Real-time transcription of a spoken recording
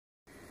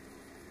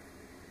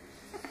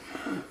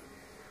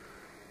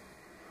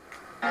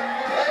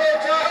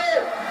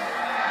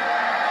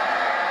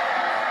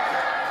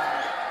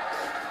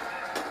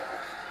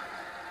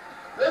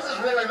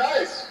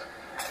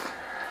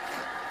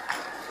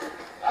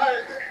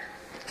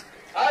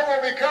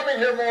will be coming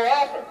here more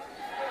often.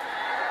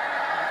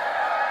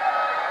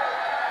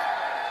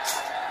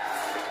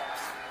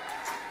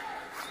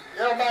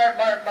 You know,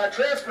 my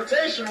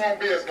transportation won't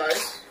be as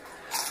nice,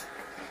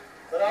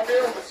 but I'll be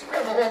able to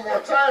spend a little more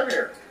time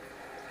here.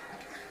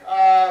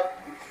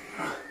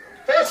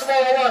 First of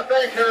all, I want to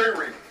thank Harry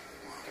Reid.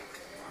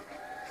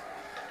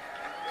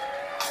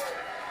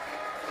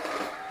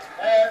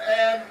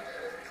 And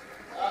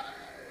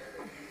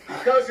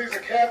because he's a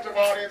captive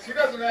audience, he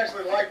doesn't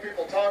actually like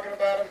people talking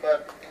about him,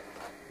 but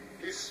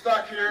he's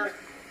stuck here,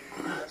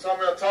 and so I'm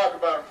going to talk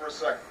about him for a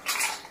second.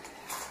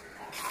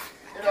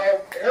 You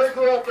know, Harry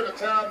grew up in a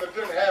town that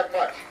didn't have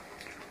much.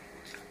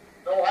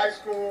 No high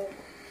school,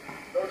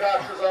 no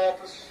doctor's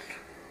office.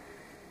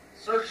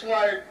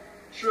 Searchlight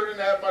sure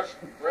didn't have much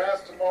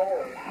grass to mow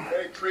or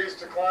many trees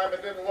to climb.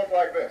 It didn't look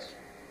like this.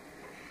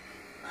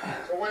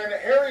 So when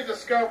Harry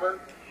discovered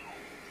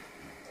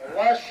a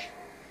lush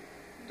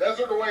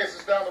desert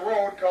oasis down the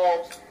road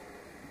called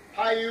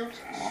Paiute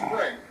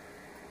Spring,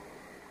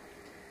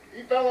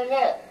 he fell in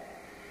love.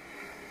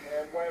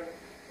 And when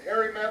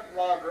Harry met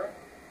Landra,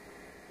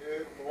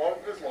 the love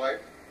of his life,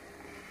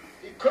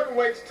 he couldn't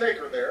wait to take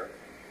her there.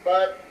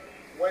 But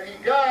when he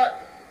got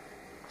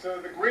to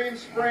the green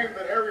spring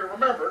that Harry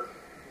remembered,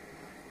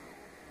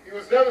 he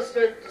was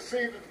devastated to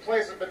see that the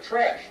place had been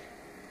trashed.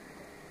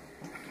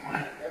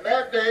 And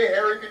that day,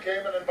 Harry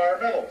became an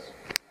environmentalist.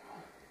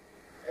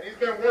 And he's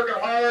been working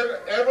hard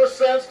ever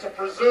since to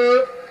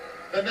preserve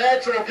the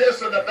natural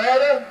gifts of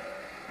Nevada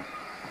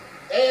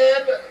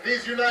and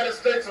these United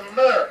States of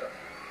America.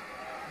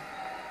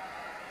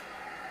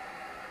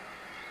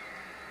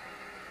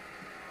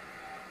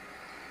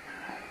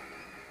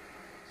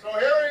 So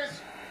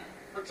Harry's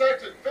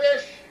protected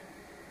fish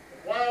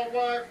and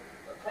wildlife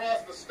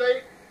across the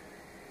state.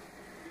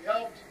 He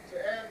helped to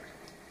end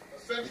a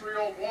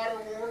century-old water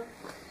war.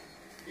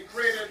 He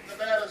created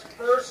Nevada's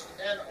first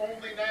and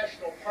only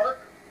national park.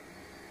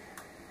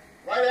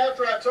 Right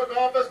after I took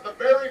office, the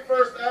very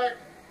first act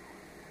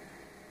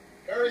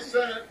Harry's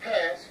Senate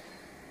passed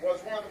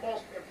was one of the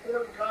most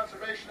important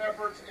conservation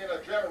efforts in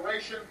a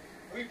generation.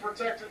 We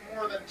protected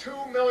more than 2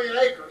 million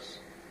acres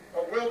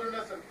of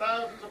wilderness and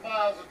thousands of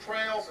miles of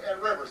trails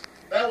and rivers.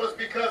 That was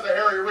because of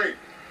Harry Reid.